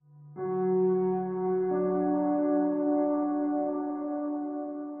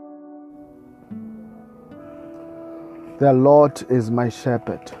The Lord is my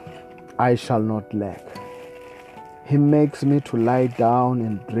shepherd, I shall not lack. He makes me to lie down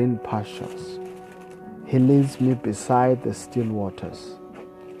in green pastures. He leads me beside the still waters.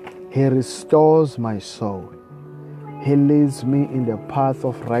 He restores my soul. He leads me in the path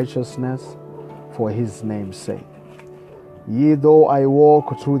of righteousness for his name's sake. Yea, though I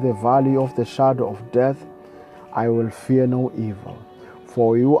walk through the valley of the shadow of death, I will fear no evil,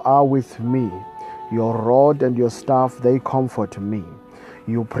 for you are with me. Your rod and your staff, they comfort me.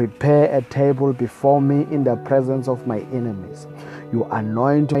 You prepare a table before me in the presence of my enemies. You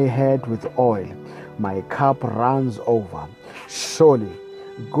anoint my head with oil. My cup runs over. Surely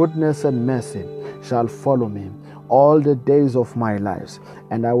goodness and mercy shall follow me all the days of my life,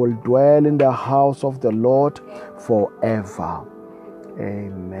 and I will dwell in the house of the Lord forever.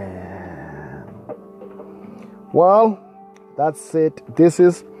 Amen. Well, that's it. This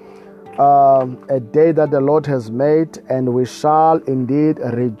is a day that the Lord has made, and we shall indeed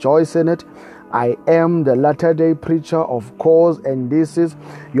rejoice in it. I am the Latter-day Preacher, of course, and this is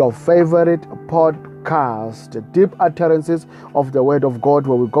your favorite podcast, Deep Utterances of the Word of God,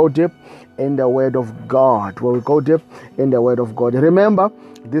 where we go deep in the Word of God. Remember,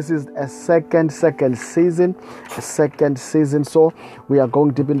 this is a second season. So we are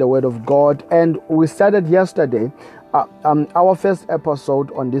going deep in the Word of God, and we started yesterday. Our first episode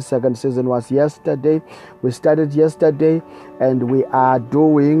on this second season was yesterday. We started yesterday, and we are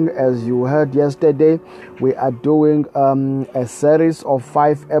doing, as you heard yesterday, we are doing a series of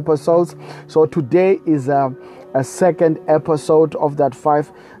 5 episodes. So today is a second episode of that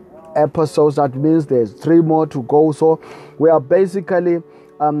 5 episodes. That means there's 3 more to go. So we are basically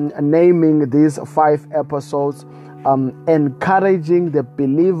naming these 5 episodes encouraging the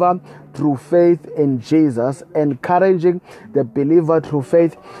believer through faith in Jesus. Encouraging the believer through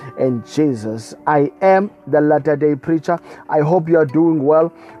faith in Jesus. I am the Latter-day Preacher. I hope you are doing well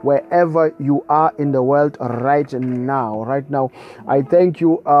wherever you are in the world right now. I thank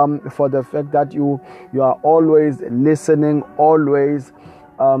you for the fact that you are always listening, always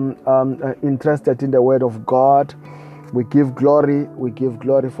interested in the Word of God. We give glory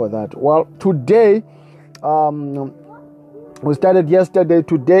for that. Well, today, we started yesterday.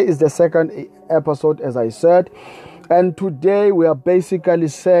 Today is the second episode, as I said. And today we are basically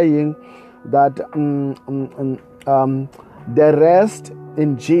saying that the rest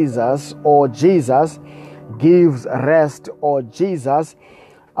in Jesus, or Jesus gives rest, or Jesus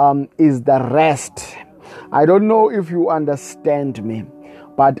is the rest. I don't know if you understand me,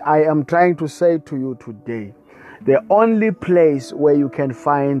 but I am trying to say to you today, the only place where you can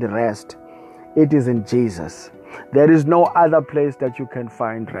find rest, it is in Jesus. There is no other place that you can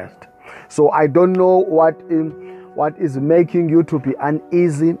find rest. So I don't know what is making you to be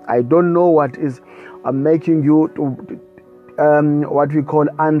uneasy. I don't know what is making you to what we call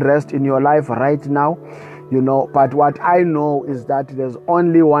unrest in your life right now. But what I know is that there's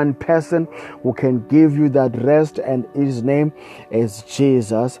only one person who can give you that rest, and his name is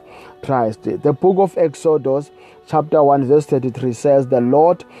Jesus Christ. The book of Exodus, chapter 1, verse 33 says, the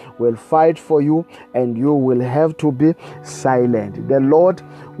Lord will fight for you and you will have to be silent. The Lord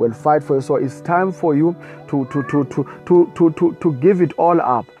will fight for you. So it's time for you to give it all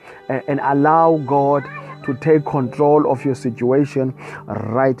up and allow God to take control of your situation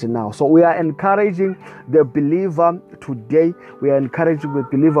right now. So we are encouraging the believer today. We are encouraging the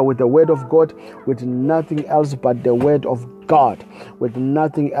believer with the Word of God, with nothing else but the Word of God. With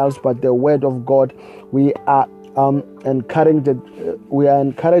nothing else but the Word of God. We are encouraging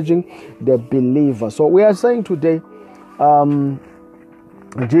the believer. So we are saying today,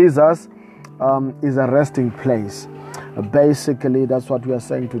 Jesus is a resting place. Basically, that's what we are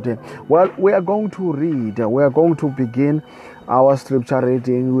saying today. Well, we are going to read. We are going to begin our scripture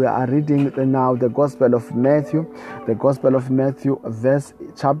reading. We are reading now the Gospel of Matthew. The Gospel of Matthew,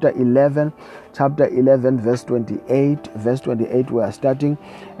 chapter 11, verse 28. Verse 28, we are starting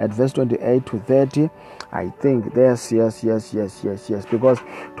at verse 28 to 30. I think yes. Because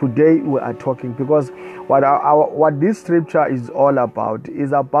today we are talking, because what this scripture is all about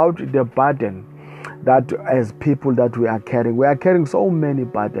is about the burden that as people that we are carrying so many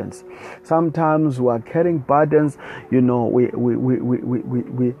burdens. Sometimes we are carrying burdens, we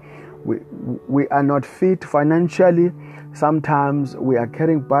are not fit financially. Sometimes we are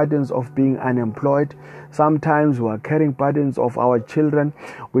carrying burdens of being unemployed. Sometimes we are carrying burdens of our children.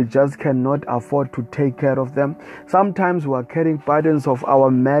 We just cannot afford to take care of them. Sometimes we are carrying burdens of our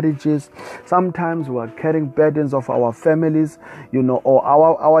marriages. Sometimes we are carrying burdens of our families, or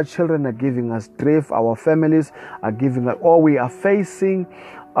our children are giving us grief. Our families are giving us, or we are facing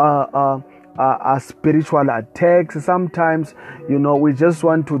spiritual attacks. Sometimes, we just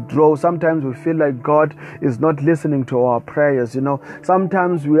want to draw. Sometimes we feel like God is not listening to our prayers.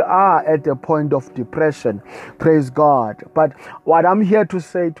 Sometimes we are at a point of depression. Praise God. But what I'm here to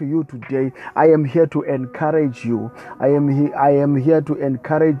say to you today, I am here to encourage you. I am here to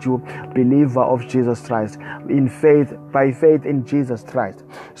encourage you, believer of Jesus Christ, in faith, by faith in Jesus Christ.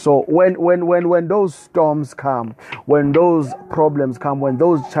 So when those storms come, when those problems come, when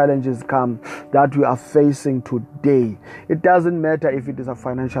those challenges come that we are facing today, it doesn't matter if it is a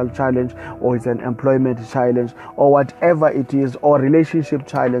financial challenge or it's an employment challenge or whatever it is, or relationship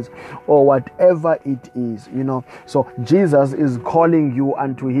challenge or whatever it is, So Jesus is calling you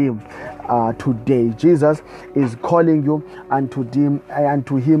unto him today. Jesus is calling you unto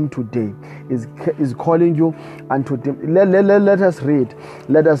him today. Is calling you unto him. Let us read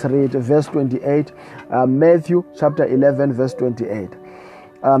verse 28, Matthew chapter 11 verse 28.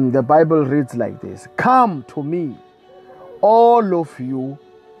 The Bible reads like this: "Come to me, all of you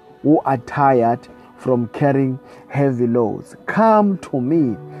who are tired from carrying heavy loads. Come to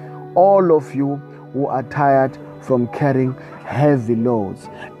me, all of you who are tired from carrying heavy loads,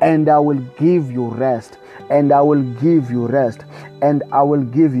 and I will give you rest, and I will give you rest, and I will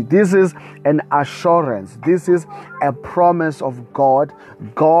give you." This is an assurance. This is a promise of God.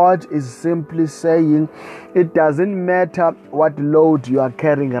 God is simply saying, it doesn't matter what load you are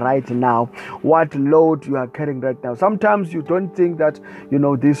carrying right now, what load you are carrying right now. Sometimes you don't think that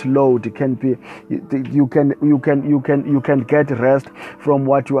this load can be. You can get rest from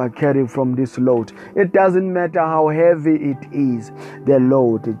what you are carrying from this load. It doesn't matter how heavy it is, the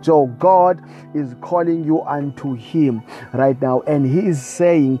load. So God is calling you unto him right now, and he is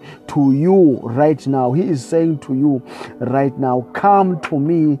saying to you right now, come to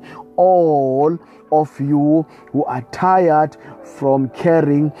me, all of you who are tired from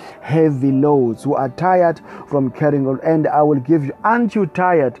carrying heavy loads, and I will give you. Aren't you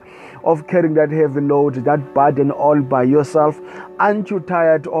tired of carrying that heavy load, that burden all by yourself? Aren't you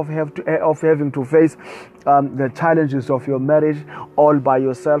tired of having to face the challenges of your marriage all by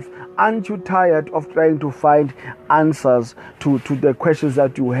yourself? Aren't you tired of trying to find answers to the questions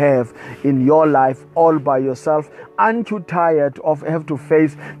that you have in your life all by yourself? Aren't you tired of having to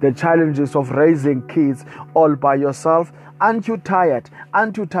face the challenges of raising kids all by yourself? Aren't you tired?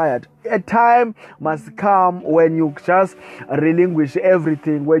 A time must come when you just relinquish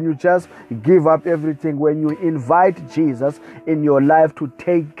everything, when you just give up everything, when you invite Jesus in your life to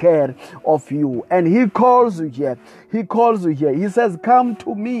take care of you. And he calls you here. He says, come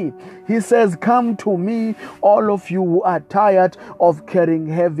to me. Come to me, all of you who are tired of carrying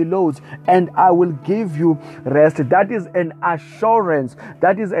heavy loads, and I will give you rest. That is an assurance.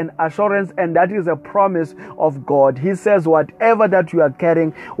 And that is a promise of God. He says, whatever that you are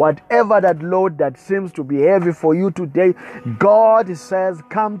carrying, whatever that load that seems to be heavy for you today, God says,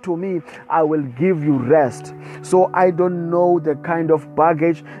 come to me, I will give you rest. So I don't know the kind of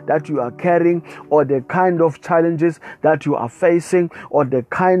baggage that you are carrying, or the kind of challenges that you are facing, or the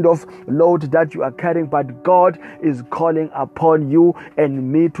kind of load that you are carrying, but God is calling upon you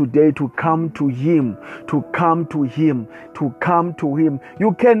and me today to come to him.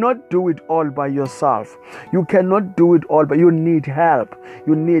 You cannot do it all by yourself. You need help.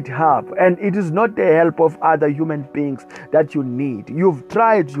 And it is not the help of other human beings that you need. You've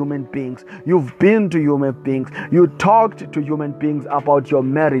tried human beings. You've been to human beings. You talked to human beings about your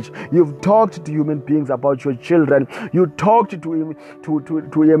marriage. You've talked to human beings about your children. You talked to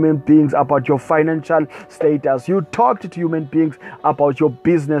human beings about your financial status. You talked to human beings about your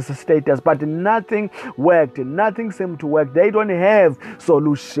business status, but nothing worked. Nothing seemed to work. They don't have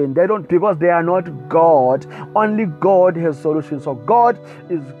solution. Because they are not God. Only God has solutions. So God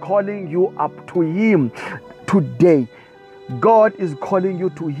is calling you up to him today. God is calling you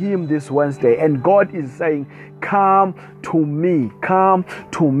to him this Wednesday, and God is saying, come to me.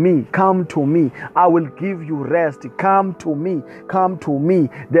 I will give you rest. Come to me.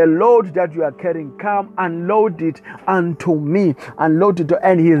 The load that you are carrying, come unload it unto me. Unload it,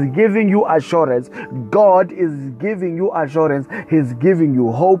 and he is giving you assurance. God is giving you assurance. He's giving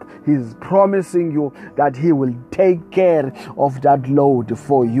you hope. He's promising you that he will take care of that load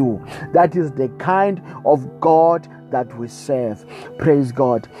for you. That is the kind of God that we serve. Praise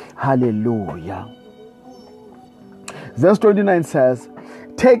God. Hallelujah. Verse 29 says,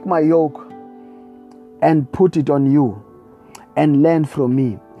 take my yoke and put it on you, and learn from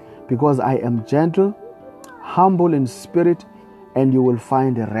me, because I am gentle, humble in spirit, and you will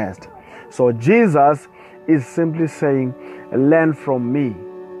find rest. So Jesus is simply saying, learn from me.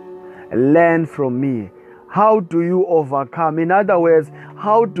 How do you overcome? In other words,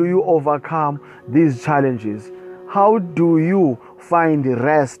 how do you overcome these challenges? How do you find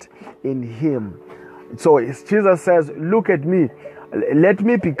rest in Him? So Jesus says, look at me. Let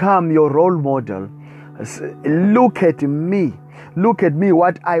me become your role model. Look at me. Look at me,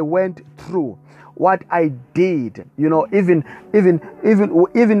 what I went through, what I did. You know, even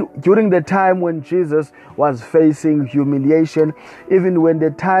during the time when Jesus was facing humiliation, even when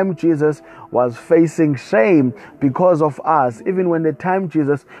the time Jesus was facing shame because of us, even when the time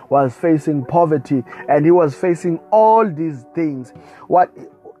Jesus was facing poverty and He was facing all these things,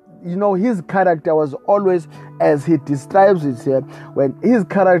 His character was always, as He describes it here, when His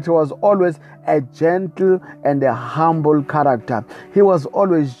character was always a gentle and a humble character. He was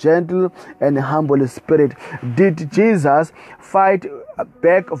always gentle and humble spirit. Did Jesus fight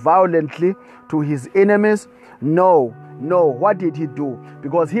back violently to His enemies? No. What did He do?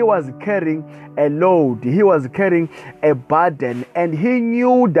 Because He was carrying a load. He was carrying a burden. And He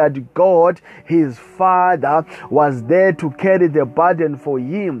knew that God, His Father, was there to carry the burden for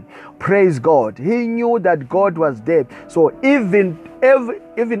Him. Praise God. He knew that God was there. So even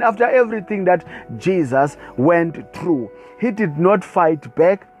after everything that Jesus went through, He did not fight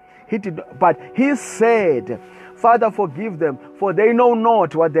back. But He said, Father, forgive them, for they know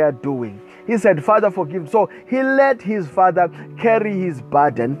not what they are doing. He said, Father, forgive. So He let His Father carry His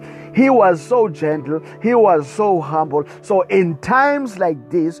burden. He was so gentle. He was so humble. So in times like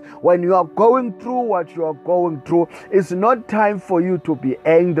this, when you are going through what you are going through, it's not time for you to be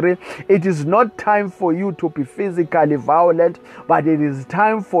angry. It is not time for you to be physically violent, but it is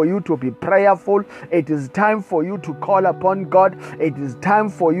time for you to be prayerful. It is time for you to call upon God. It is time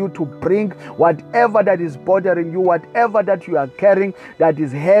for you to bring whatever that is bothering you, whatever that you are carrying that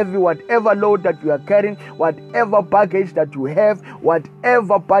is heavy, whatever load that you are carrying, whatever baggage that you have,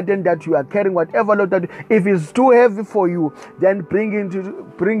 whatever burden that you are carrying, whatever load that, if it's too heavy for you, then bring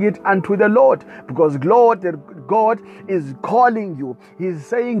it unto the Lord, because God is calling you. He's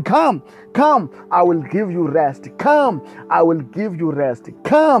saying, come, I will give you rest. Come, I will give you rest.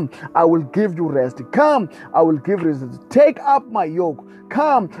 Come, I will give you rest. Come, I will give you rest. Take up my yoke.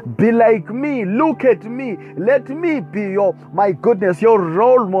 Come, be like me. Look at me. Let me be your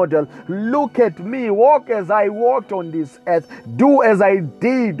role model. Look at me. Walk as I walked on this earth. Do as I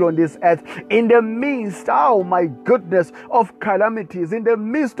did on this earth. In the midst, of calamities, in the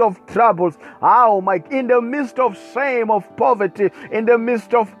midst of troubles, in the midst of shame, of poverty, in the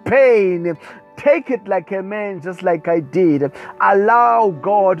midst of pain. Take it like a man, just like I did. Allow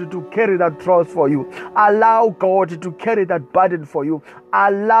God to carry that cross for you. Allow God to carry that burden for you.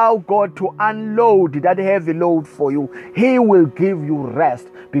 Allow God to unload that heavy load for you. He will give you rest,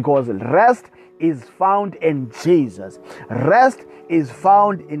 because rest is found in Jesus. Rest is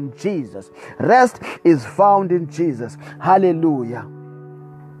found in Jesus. Rest is found in Jesus. Hallelujah.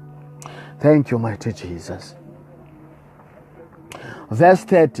 Thank you, mighty Jesus. Verse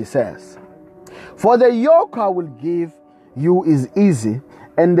 30 says, for the yoke I will give you is easy,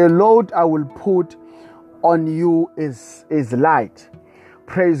 and the load I will put on you is light.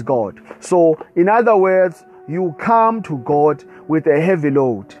 Praise God. So, in other words, you come to God with a heavy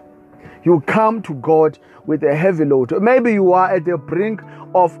load. You come to God with a heavy load. Maybe you are at the brink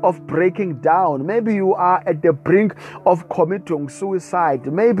of breaking down. Maybe you are at the brink of committing suicide.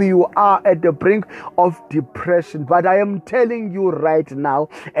 Maybe you are at the brink of depression. But I am telling you right now,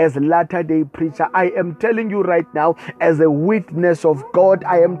 as Latter-day preacher, I am telling you right now, as a witness of God,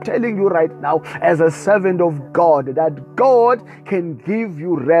 I am telling you right now, as a servant of God, that God can give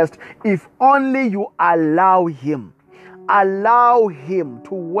you rest if only you allow Him. Allow Him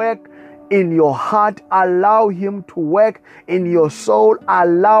to work in your heart. Allow Him to work in your soul.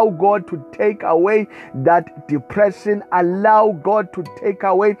 Allow God to take away that depression. Allow God to take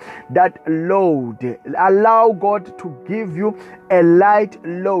away that load. Allow God to give you a light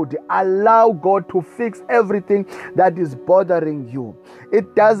load. Allow God to fix everything that is bothering you.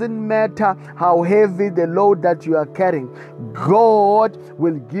 It doesn't matter how heavy the load that you are carrying. God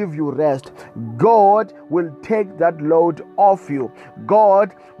will give you rest. God will take that load off you.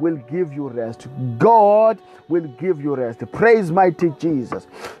 God will give you rest. God will give you rest. Praise mighty Jesus.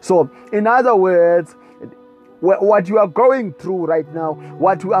 So, in other words, what you are going through right now,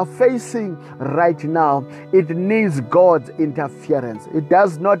 what you are facing right now, it needs God's interference. It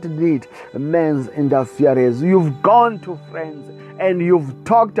does not need man's interference. You've gone to friends and you've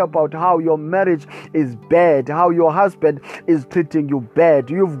talked about how your marriage is bad, how your husband is treating you bad.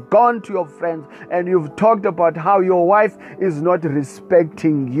 You've gone to your friends and you've talked about how your wife is not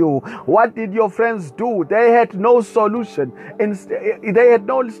respecting you. What did your friends do? They had no solution. Instead,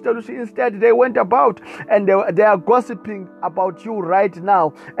 they went about and they are gossiping about you right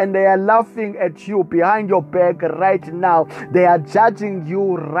now, and they are laughing at you behind your back right now. They are judging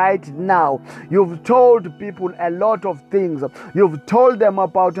you right now. You've told people a lot of things. You've told them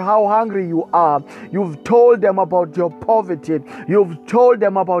about how hungry you are. You've told them about your poverty. You've told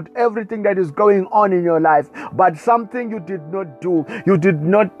them about everything that is going on in your life. But something you did not do, you did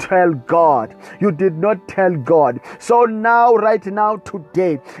not tell God. You did not tell God. So now, right now,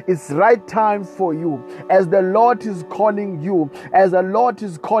 today, it's right time for you, as the Lord is calling you,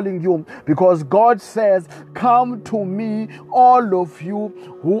 because God says, come to me, all of you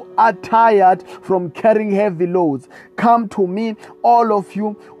who are tired from carrying heavy loads. Come to me, all of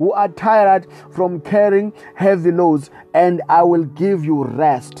you who are tired from carrying heavy loads, and I will give you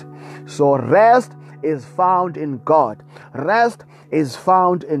rest. So rest is found in God. Rest is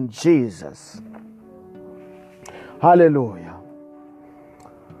found in Jesus. Hallelujah.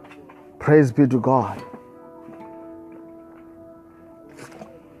 Praise be to God.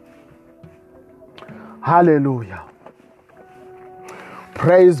 Hallelujah.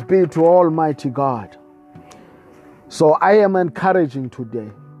 Praise be to Almighty God. So I am encouraging today,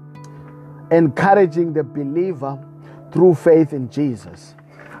 encouraging the believer through faith in Jesus.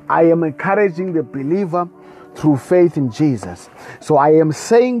 I am encouraging the believer through faith in Jesus. So I am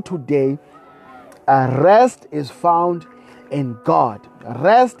saying today, rest is found in God.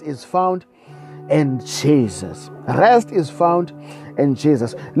 Rest is found in Jesus. Rest is found in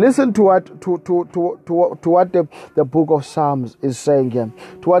Jesus. Listen to what the book of Psalms is saying here.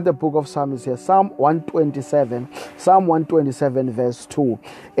 To what the book of Psalms is here. Psalm 127 verse 2.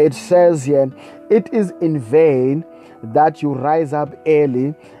 It says here, it is in vain that you rise up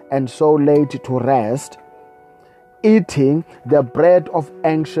early and so late to rest, eating the bread of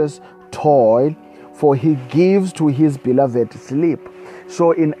anxious toil, for he gives to his beloved sleep.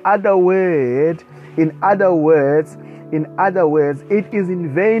 So in other words, it is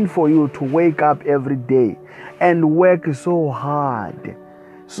in vain for you to wake up every day and work so hard,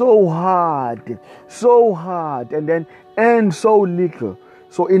 and then earn so little.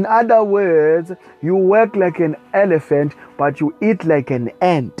 So in other words, you work like an elephant, but you eat like an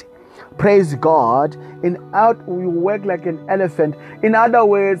ant. Praise God. You work like an elephant. In other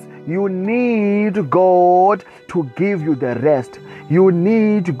words, you need God to give you the rest. You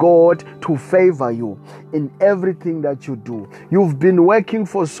need God to favor you in everything that you do. You've been working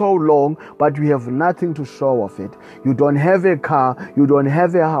for so long, but you have nothing to show of it. You don't have a car, you don't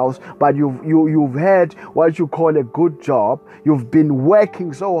have a house, but you've had what you call a good job. You've been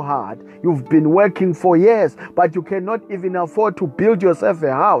working so hard. You've been working for years, but you cannot even afford to build yourself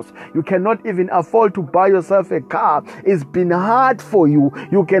a house. You cannot even afford to buy yourself a car. It's been hard for you.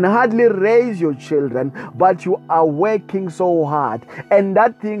 You can hardly raise your children, but you are working so hard. And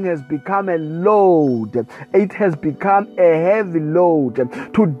that thing has become a load. It has become a heavy load.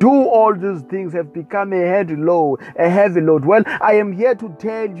 To do all these things have become a heavy load. Well, I am here to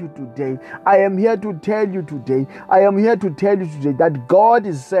tell you today. That God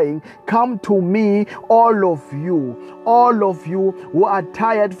is saying, come to me, all of you who are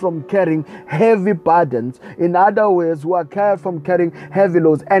tired from carrying heavy burdens. In other words, who are tired from carrying heavy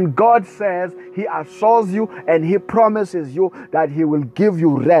loads. And God says he assures you and he promises you that he will give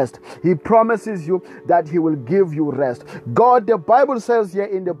you rest. He promises you that he will give you rest. God, the Bible says here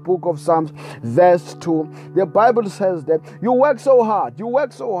in the book of Psalms, verse 2, the Bible says that you work so hard, you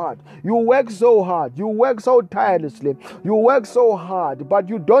work so tirelessly, you work so hard, but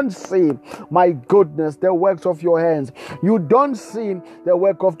you don't see, my goodness, the works of your hands. You don't see the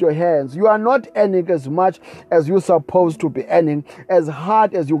work of your hands. You are not earning as much as you're supposed to be earning, as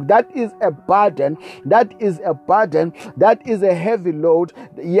hard as you. That is a burden. That is a heavy load,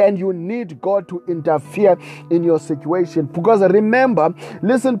 and you need God to interfere in your situation. Because remember,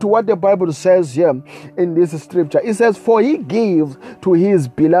 listen to what the Bible says here in this scripture. It says, for he gives to his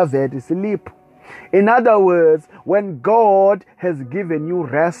beloved sleep. In other words, when God has given you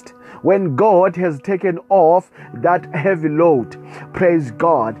rest, when God has taken off that heavy load, praise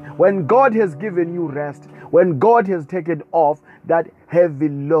God. When God has given you rest, when God has taken off that heavy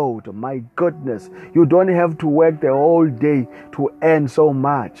load. My goodness, you don't have to work the whole day to earn so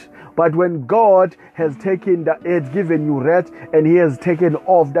much. But when God has given you rest, and He has taken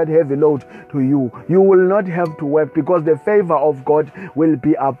off that heavy load to you, you will not have to work, because the favor of God will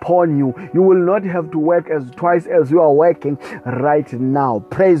be upon you. You will not have to work twice as you are working right now.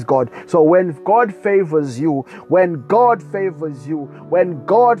 Praise God. So when God favors you,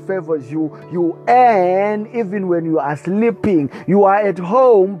 you earn even when you are sleeping. You are at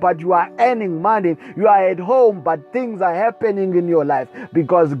home, but you are earning money. You are at home, but things are happening in your life,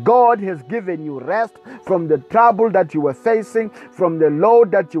 because God has given you rest from the trouble that you were facing, from the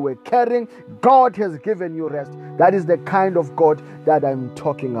load that you were carrying. God has given you rest. That is the kind of God that I'm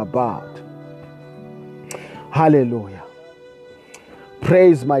talking about. Hallelujah.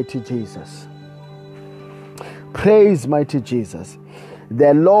 Praise mighty Jesus. Praise mighty Jesus.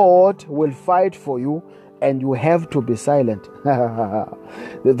 The Lord will fight for you, and you have to be silent.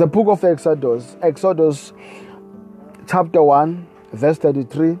 The book of Exodus chapter 1, verse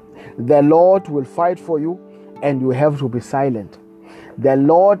 33. The Lord will fight for you, and you have to be silent. The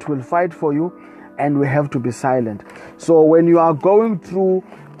Lord will fight for you, and we have to be silent. So when you are going through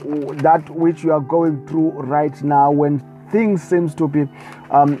that which you are going through right now, when things seems to be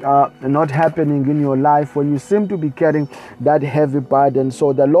not happening in your life, when you seem to be carrying that heavy burden,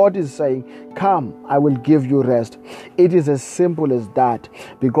 so the Lord is saying, come, I will give you rest. It is as simple as that,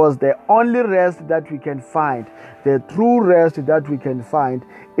 because the only rest that we can find, the true rest that we can find,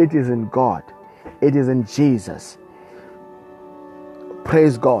 it is in God. It is in Jesus.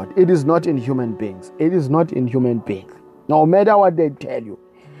 Praise God. It is not in human beings. It is not in human beings. No matter what they tell you,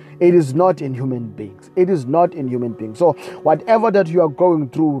 it is not in human beings. It is not in human beings. So whatever that you are going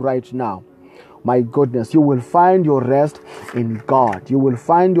through right now, my goodness, you will find your rest in God. You will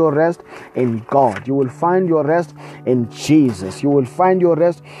find your rest in God. You will find your rest in Jesus. You will find your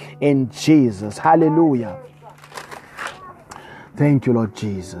rest in Jesus. Hallelujah. Thank you, Lord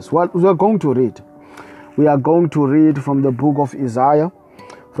Jesus. Well, we are going to read. We are going to read from the book of Isaiah.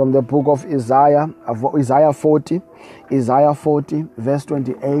 From the book of Isaiah 40, verse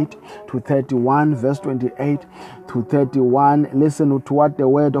 28 to 31, verse 28 to 31. Listen to what the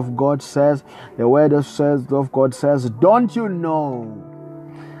word of God says. The word of God says, don't you know?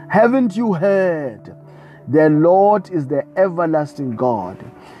 Haven't you heard? The Lord is the everlasting God.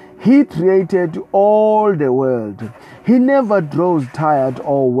 He created all the world. He never grows tired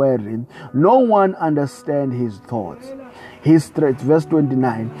or weary. No one understands his thoughts. Verse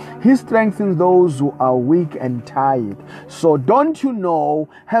 29, He strengthens those who are weak and tired. So don't you know,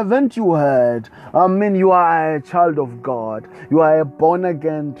 haven't you heard? You are a child of God. You are a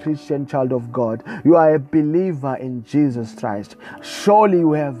born-again Christian child of God. You are a believer in Jesus Christ. Surely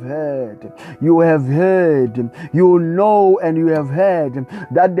you have heard. You have heard. You know and you have heard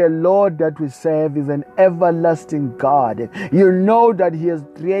that the Lord that we serve is an everlasting God. You know that He has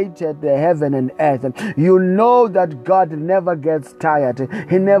created the heaven and earth. You know that God never gets tired.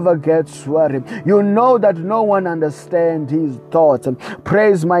 He never gets worried. You know that no one understands His thoughts.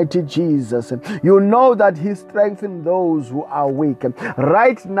 Praise mighty Jesus. You know that He strengthens those who are weak.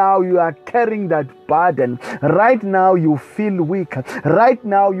 Right now you are carrying that burden. Right now you feel weak. Right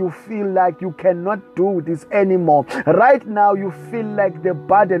now you feel like you cannot do this anymore. Right now you feel like the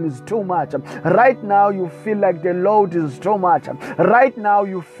burden is too much. Right now you feel like the load is too much. Right now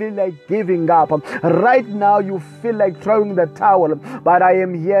you feel like giving up. Right now you feel like throwing the towel. But I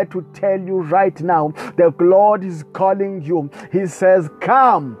am here to tell you right now, the Lord is calling you. He says,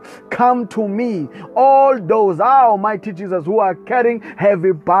 come to me. All those, Almighty Jesus, who are carrying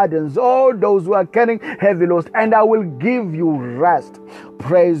heavy burdens, all those who are carrying heavy loads, and I will give you rest.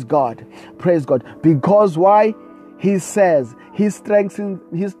 Praise God. Praise God. Because why? He says He strengthens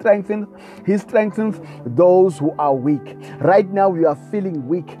those who are weak. Right now you are feeling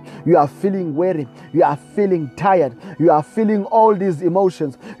weak. You are feeling weary. You are feeling tired. You are feeling all these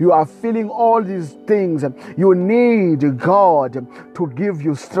emotions. You are feeling all these things. You need God to give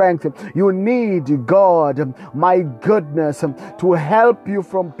you strength. You need God, my goodness, to help you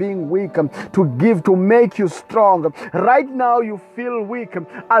from being weak, to make you strong. Right now you feel weak.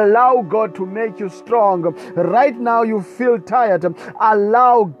 Allow God to make you strong. Right now you feel tired.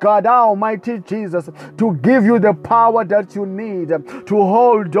 Allow God, Almighty Jesus, to give you the power that you need to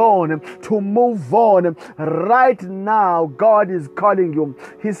hold on, to move on. Right now, God is calling you.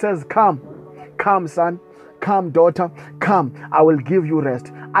 He says, come, son. Come, daughter, come. I will give you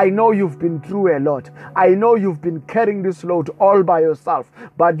rest. I know you've been through a lot. I know you've been carrying this load all by yourself,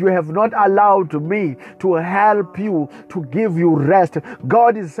 but you have not allowed me to help you, to give you rest.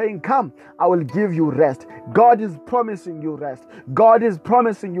 God is saying, come, I will give you rest. God is promising you rest. God is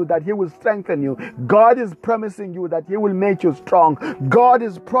promising you that He will strengthen you. God is promising you that He will make you strong. God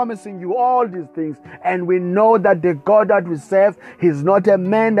is promising you all these things. And we know that the God that we serve, He's not a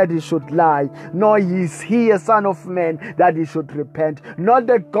man that He should lie, nor is He a son of man that He should repent. Not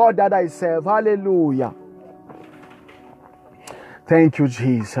the God that I serve. Hallelujah. Thank you,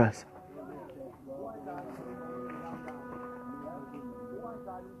 Jesus.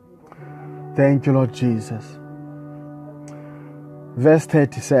 Thank you, Lord Jesus. Verse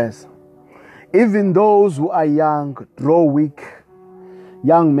 30 says, even those who are young grow weak.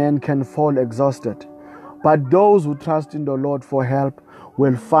 Young men can fall exhausted, but those who trust in the Lord for help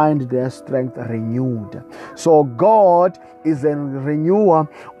will find their strength renewed. So God is a renewer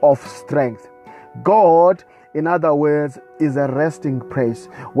of strength. God, in other words, is a resting place.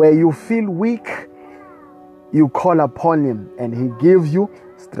 Where you feel weak, you call upon Him and He gives you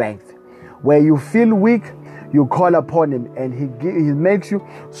strength. Where you feel weak, you call upon Him and He makes you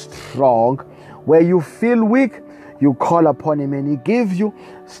strong. Where you feel weak, you call upon Him and He gives you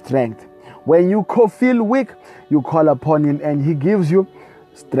strength. When you feel weak, you call upon Him and He gives you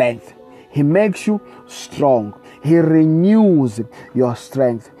strength. He makes you strong. He renews your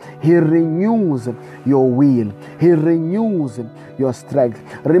strength. He renews your will. He renews your strength.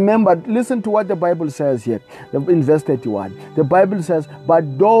 Remember, listen to what the Bible says here in verse 31. The Bible says,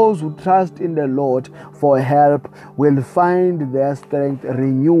 but those who trust in the Lord for help will find their strength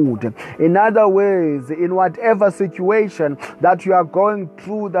renewed. In other words, in whatever situation that you are going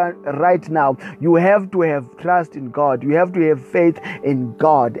through right now, you have to have trust in God. You have to have faith in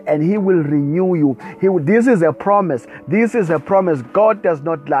God, and He will renew you. This is a promise. This is a promise. God does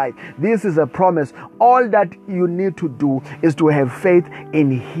not lie. This is a promise. All that you need to do is to have faith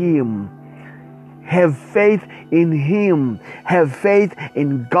in Him. Have faith in Him. Have faith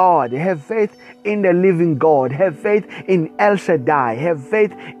in God. Have faith in the living God. Have faith in El Shaddai. Have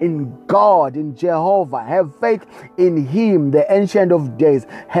faith in God, in Jehovah. Have faith in Him, the Ancient of Days.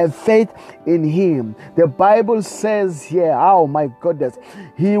 Have faith in Him. The Bible says here, oh my goodness,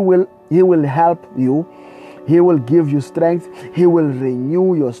 He will help you. He will give you strength. He will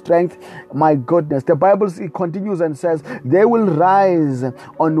renew your strength. My goodness. The Bible continues and says, they will rise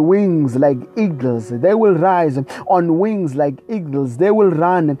on wings like eagles. They will rise on wings like eagles. They will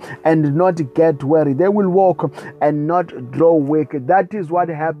run and not get weary. They will walk and not grow weak. That is what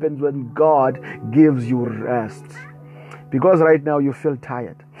happens when God gives you rest. Because right now you feel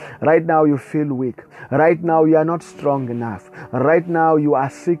tired. Right now you feel weak. Right now you are not strong enough. Right now you are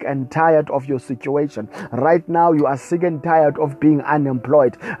sick and tired of your situation. Right now you are sick and tired of being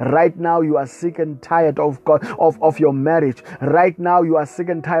unemployed. Right now you are sick and tired of your marriage. Right now you are sick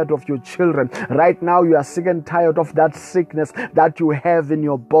and tired of your children. Right now you are sick and tired of that sickness that you have in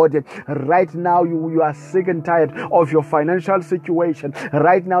your body. Right now you are sick and tired of your financial situation.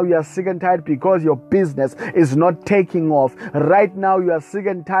 Right now you are sick and tired because your business is not taking off. Right now you are sick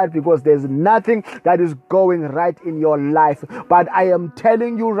and tired because there's nothing that is going right in your life. But I am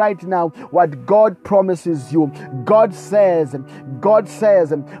telling you right now what God promises you. God says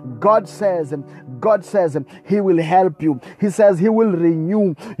He will help you. He says He will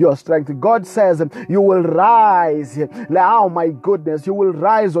renew your strength. God says you will rise. Oh my goodness, you will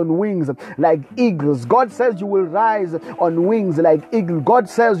rise on wings like eagles. God says you will rise on wings like eagles. God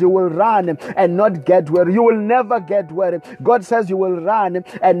says you will run and not get weary. You will never get weary. God says you will run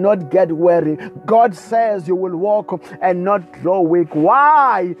and not get weary. God says you will walk and not grow weak.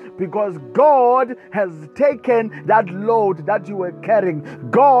 Why? Because God has taken that load that you were carrying.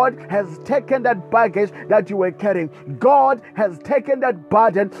 God has taken that baggage that you were carrying. God has taken that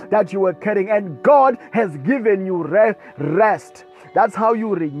burden that you were carrying, and God has given you rest. That's how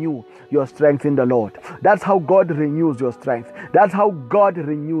you renew your strength in the Lord. That's how God renews your strength. That's how God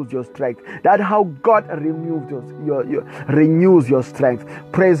renews your strength. That's how God renews your strength.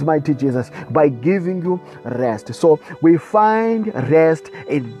 Praise mighty Jesus, by giving you rest. So we find rest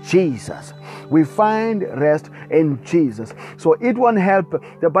in Jesus. We find rest in Jesus. So it won't help.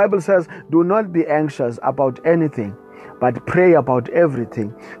 The Bible says, do not be anxious about anything, but pray about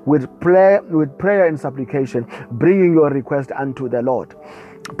everything with prayer and supplication, bringing your request unto the Lord.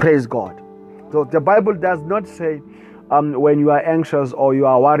 Praise God. So the Bible does not say when you are anxious or you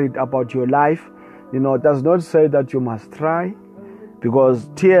are worried about your life, it does not say that you must cry, because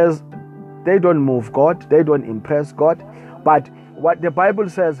tears, they don't move God, they don't impress God. But what the Bible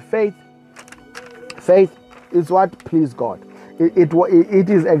says, faith is what pleases God. it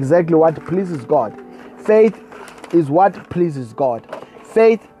is exactly what pleases God. Faith is what pleases God.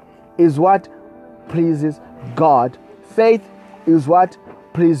 Faith is what pleases God. Faith is what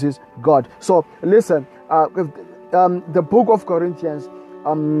pleases God. So listen, the book of Corinthians,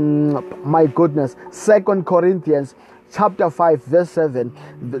 my goodness, 2 Corinthians chapter 5 verse 7,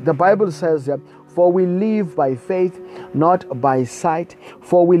 the Bible says, for we live by faith, not by sight.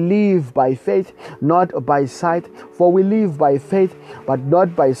 For we live by faith, not by sight. For we live by faith, but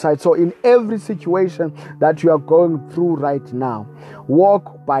not by sight. So in every situation that you are going through right now,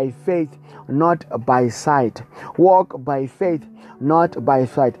 walk by faith, not by sight. Walk by faith, not by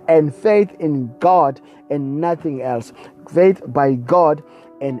sight. And faith in God and nothing else. Faith by God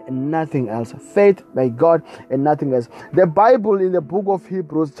and nothing else. Faith by God and nothing else. The Bible in the book of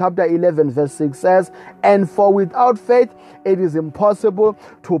Hebrews chapter 11 verse 6 says, and for without faith it is impossible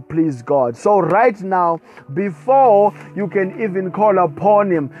to please God. So right now, before you can even call upon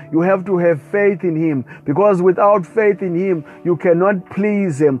Him, you have to have faith in Him, because without faith in Him you cannot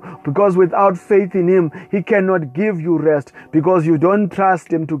please Him, because without faith in Him He cannot give you rest, because you don't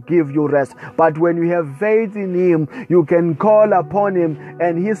trust Him to give you rest. But when you have faith in Him, you can call upon Him,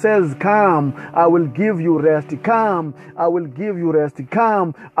 and He says, come, I will give you rest. Come, I will give you rest.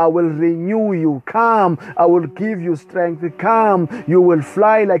 Come, I will renew you. Come, I will give you strength. Come, you will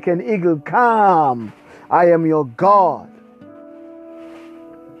fly like an eagle. Come, I am your God.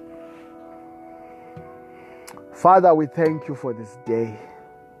 Father, we thank you for this day.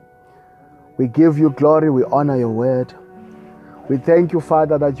 We give you glory. We honor your word. We thank you,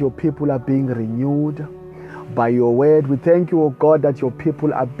 Father, that your people are being renewed by your word. We thank you, O God, that your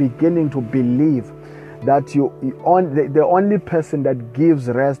people are beginning to believe that the only person that gives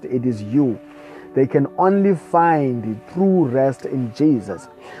rest, it is you. They can only find true rest in Jesus.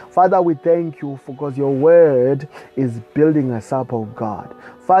 Father, we thank you because your word is building us up, oh God.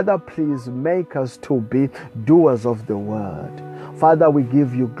 Father, please make us to be doers of the word. Father, we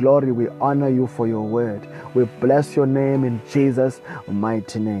give you glory. We honor you for your word. We bless your name in Jesus'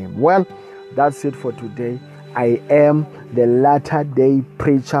 mighty name. Well, that's it for today. I am the Latter Day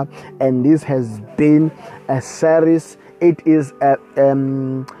Preacher, and this has been a series. It is a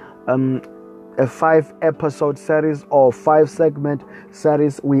 5-episode series or 5-segment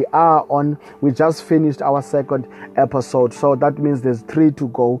series. We just finished our 2nd episode, so that means there's 3 to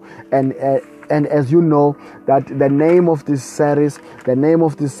go. And as you know, that the name of this series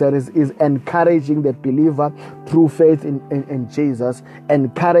is encouraging the believer through faith in Jesus.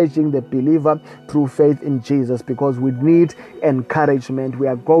 Encouraging the believer through faith in Jesus, because we need encouragement. We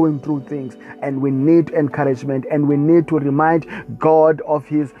are going through things and we need encouragement, and we need to remind God of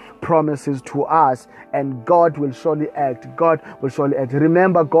His promises to us, and God will surely act. God will surely act.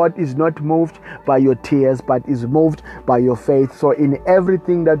 Remember, God is not moved by your tears, but is moved by your faith. So in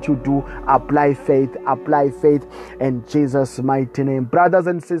everything that you do, apply faith in Jesus' mighty name. Brothers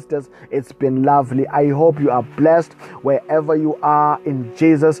and sisters, it's been lovely. I hope you are blessed wherever you are in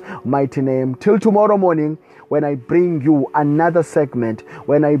Jesus' mighty name. Till tomorrow morning, when I bring you another segment,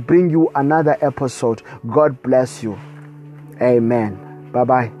 when I bring you another episode. God bless you. Amen.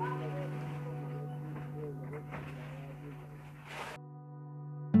 Bye-bye.